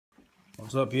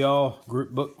What's up, y'all?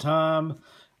 Group book time.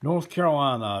 North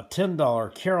Carolina,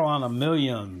 $10 Carolina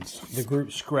Millions, the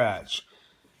group scratch.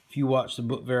 If you watched the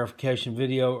book verification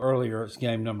video earlier, it's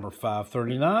game number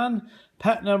 539,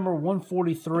 pack number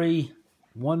 143,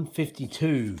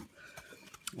 152.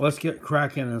 Let's get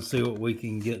cracking and see what we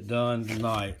can get done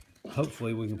tonight.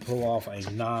 Hopefully we can pull off a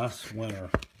nice winner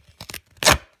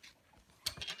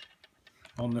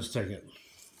on this ticket.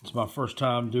 It's my first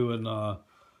time doing a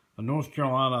North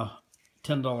Carolina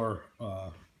 $10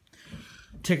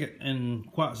 ticket in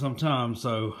quite some time,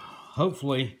 so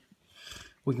hopefully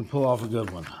we can pull off a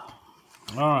good one.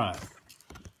 All right,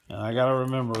 and I gotta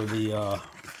remember the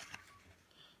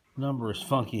number is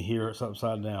funky here. It's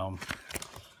upside down.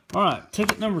 All right,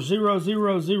 ticket number 000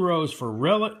 is for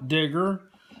Relic Digger.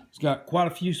 It's got quite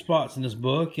a few spots in this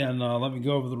book, and let me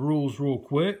go over the rules real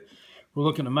quick. We're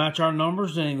looking to match our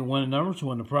numbers, any of the winning numbers to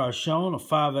win the prize shown. A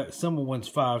 5X symbol wins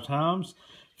 5 times.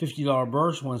 $50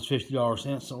 burst wins $50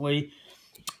 instantly.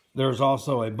 There's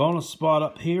also a bonus spot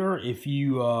up here. If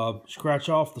you scratch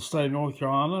off the state of North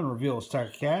Carolina and reveal a stack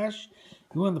of cash,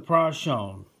 you win the prize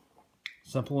shown.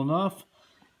 Simple enough.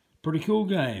 Pretty cool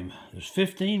game. There's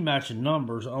 15 matching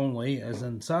numbers only, as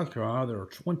in South Carolina there are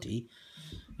 20,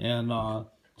 and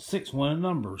 6 winning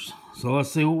numbers. So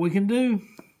let's see what we can do.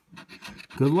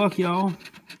 Good luck, y'all.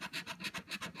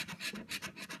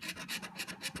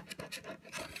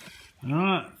 All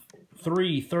right,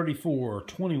 3, 34,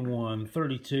 21,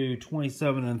 32,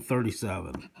 27, and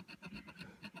 37.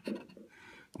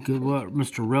 Good luck,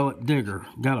 Mr. Relic Digger.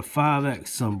 Got a 5X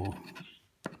symbol.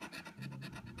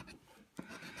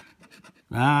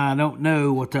 I don't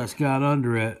know what that's got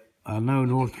under it. I know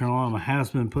North Carolina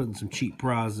has been putting some cheap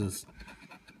prizes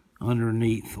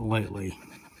underneath lately.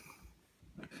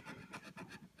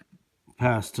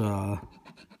 Past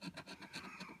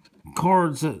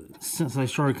cards that, since they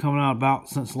started coming out about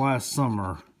since last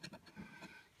summer,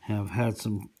 have had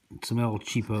some El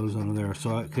Cheapos under there,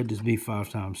 so it could just be 5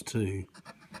 times 2.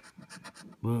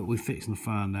 But we fixing to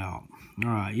find out.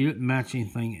 All right, you didn't match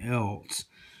anything else.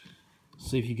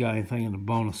 See if you got anything in the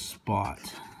bonus spot.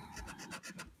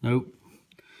 Nope.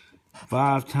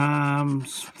 5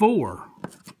 times 4.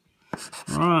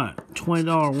 All right,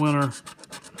 $20 winner.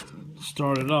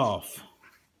 Started off.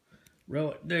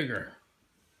 Relic Digger.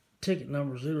 Ticket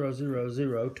number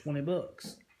 000, 20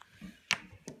 bucks.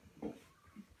 I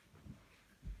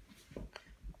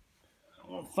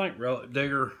want to thank Relic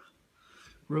Digger.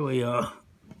 Really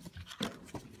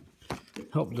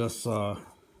helped us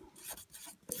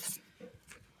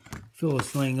fill this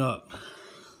thing up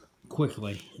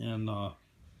quickly and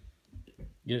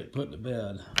get it put to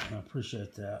bed. I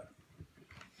appreciate that.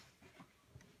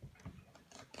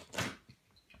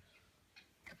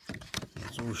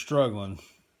 So we're struggling.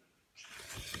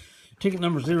 Ticket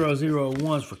number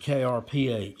 001 is for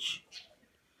KRPH.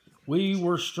 We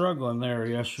were struggling there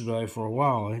yesterday for a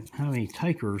while. I didn't have any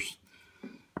takers,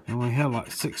 and we had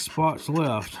like 6 spots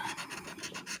left.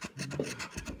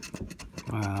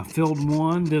 I filled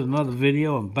one, did another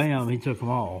video, and bam, he took them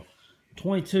all.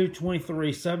 22,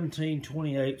 23, 17,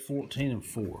 28, 14, and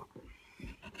 4.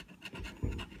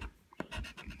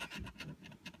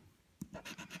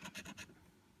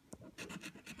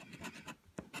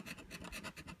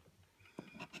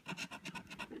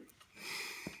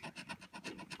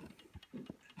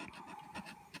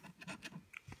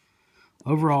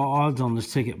 Overall odds on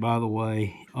this ticket, by the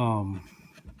way, 1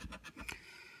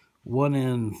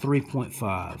 in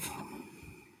 3.5.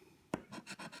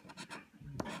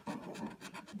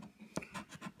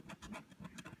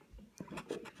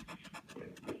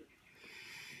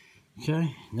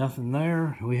 Okay, nothing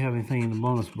there. Do we have anything in the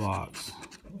bonus box?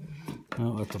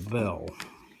 No, that's a bell.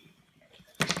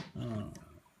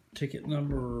 Ticket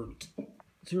number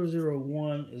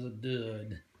 001 is a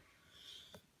dud.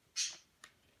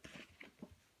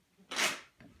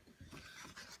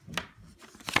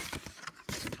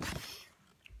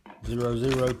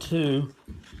 002,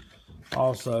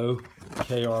 also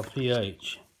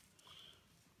KRPH.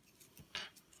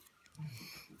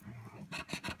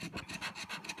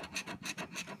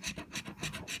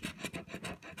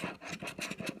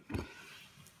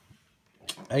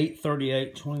 Eight,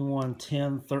 38, 21,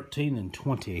 10, 13, and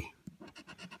 20.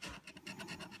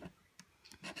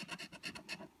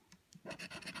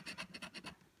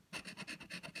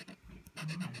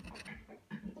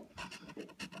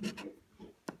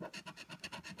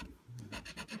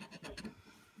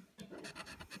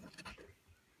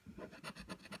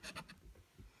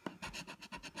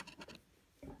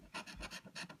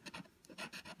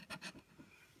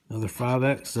 Another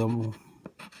 5X symbol.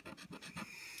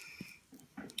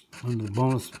 Under the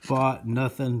bonus spot,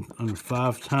 nothing under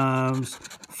 5 times.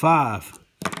 5.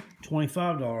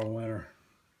 $25 winner.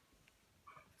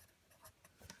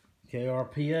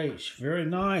 KRPH. Very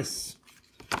nice.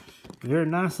 Very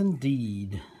nice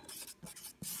indeed.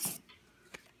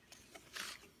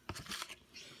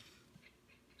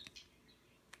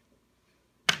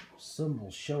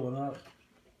 Symbols showing up.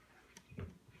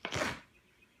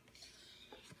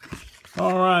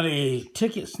 Alrighty,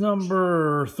 tickets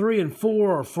number 3 and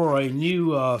 4 are for a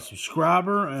new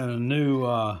subscriber and a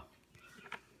new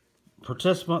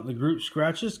participant in the group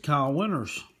scratches, Kyle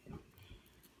Winters.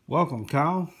 Welcome,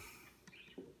 Kyle.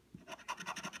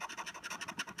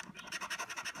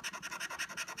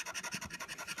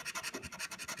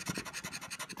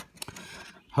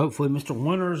 Hopefully Mr.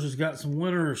 Winters has got some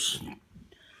winners.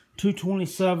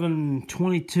 227,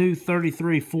 22,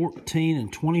 33, 14,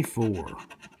 and 24.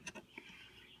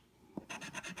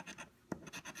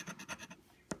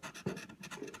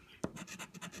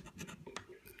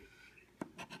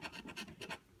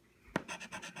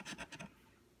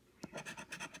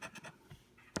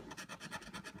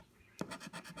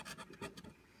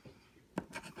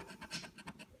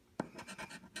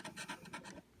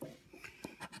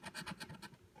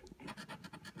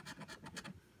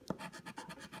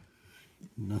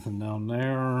 Nothing down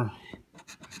there.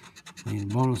 Need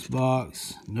a bonus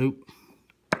box. Nope.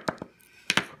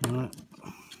 Alright.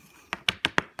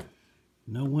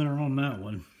 No winner on that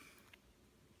one.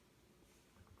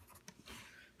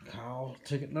 Kyle,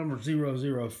 ticket number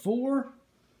 004.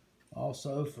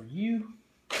 Also for you.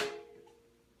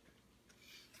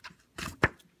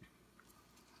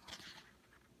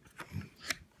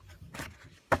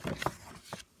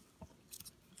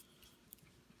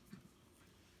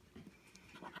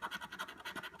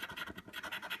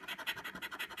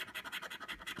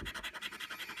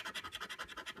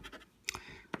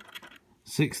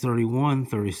 Six, 31,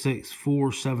 36,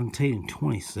 4, 17, and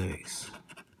 26.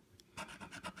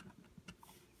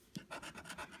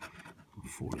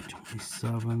 40,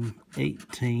 27,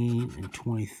 18, and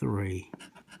 23.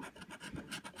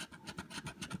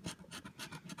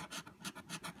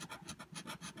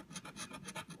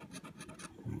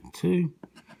 And 2.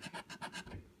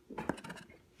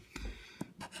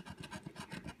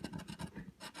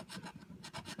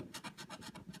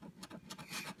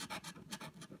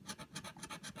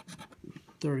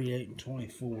 $38 and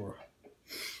 24.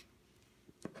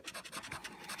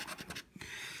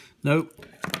 Nope.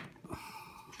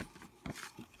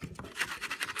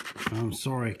 I'm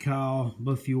sorry, Kyle.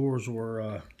 Both yours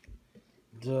were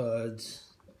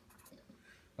duds.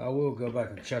 I will go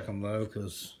back and check them though,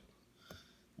 because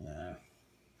I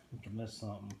missed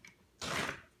something.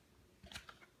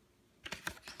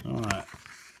 Alright.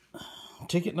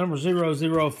 Ticket number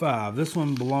 005. This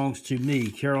one belongs to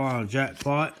me, Carolina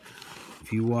Jackpot.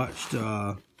 If you watched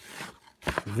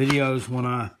videos when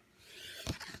I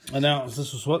announced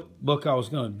this was what book I was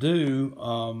going to do,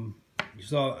 you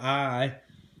saw I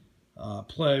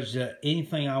pledged that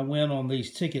anything I win on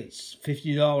these tickets,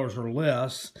 $50 or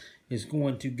less, is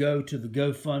going to go to the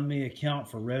GoFundMe account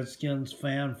for Redskins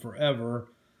fan forever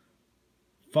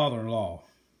father-in-law.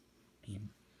 In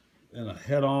a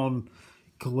head-on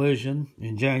collision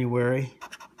in January.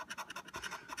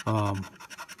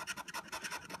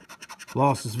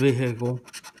 Lost his vehicle.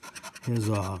 His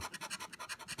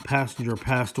passenger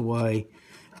passed away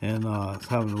and is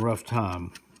having a rough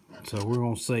time. So we're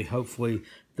going to see, hopefully,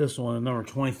 this one and number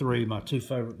 23, my 2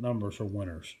 favorite numbers, are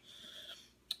winners.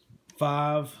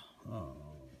 5,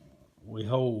 we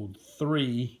hold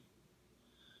 3,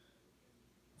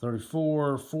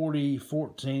 34, 40,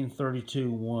 14,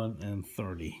 32, 1, and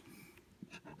 30.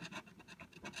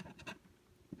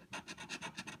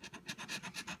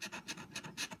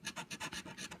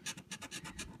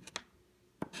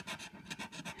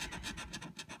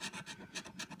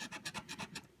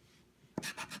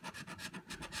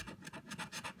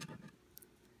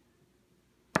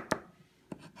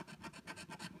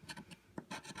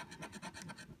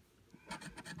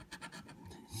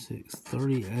 Six,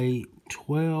 38,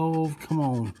 12, come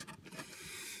on.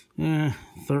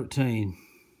 13.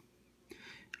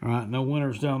 Alright, no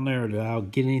winners down there. Did I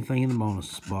get anything in the bonus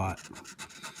spot?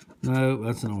 No,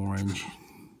 that's an orange.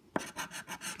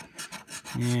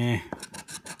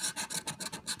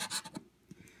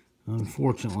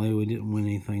 Unfortunately, we didn't win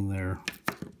anything there.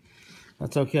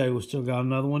 That's okay, we still got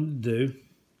another one to do.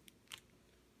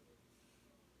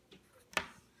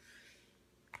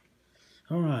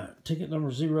 Alright, ticket number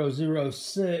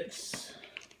 006.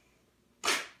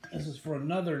 This is for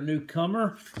another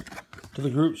newcomer to the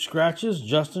group scratches,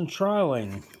 Justin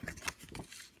Triling.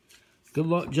 Good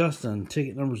luck, Justin.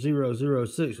 Ticket number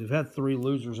 006. We've had 3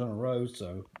 losers in a row,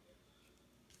 so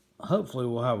hopefully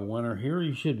we'll have a winner here.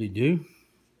 You should be due.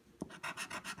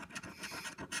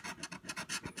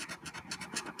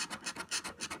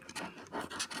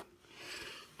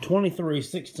 $23,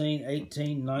 $16,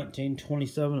 $18, $19,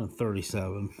 $27, and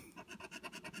 $37.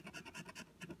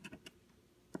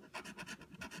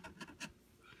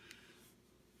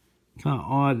 Kind of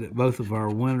odd that both of our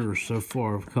winners so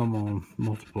far have come on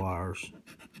multipliers.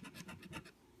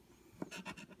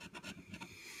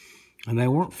 And they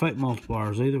weren't fake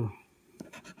multipliers either.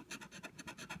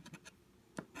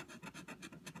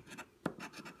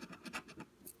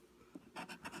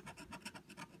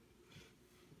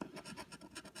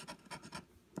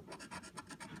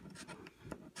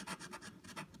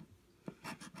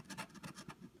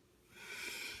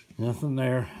 Nothing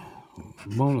there.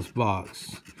 Bonus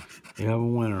box. You have a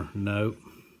winner. Nope.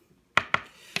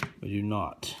 We do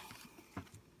not.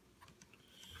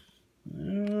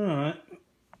 Alright.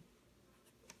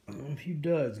 A few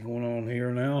duds going on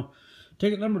here now.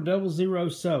 Ticket number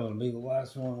 007 will be the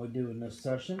last one we do in this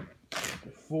session.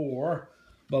 For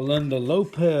Belinda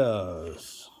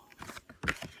Lopez.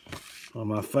 One of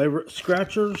my favorite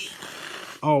scratchers.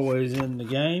 Always in the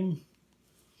game.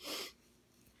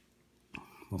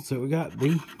 Let's see what we got,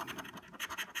 B.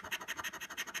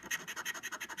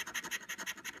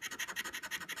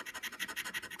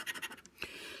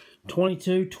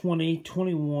 $22, $20,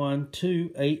 $21,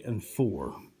 $2, $8, and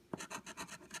 $4.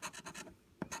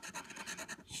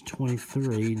 It's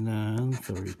 $23, $9,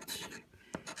 $32,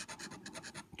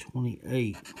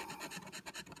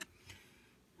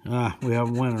 $28. We have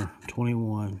a winner,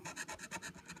 $21.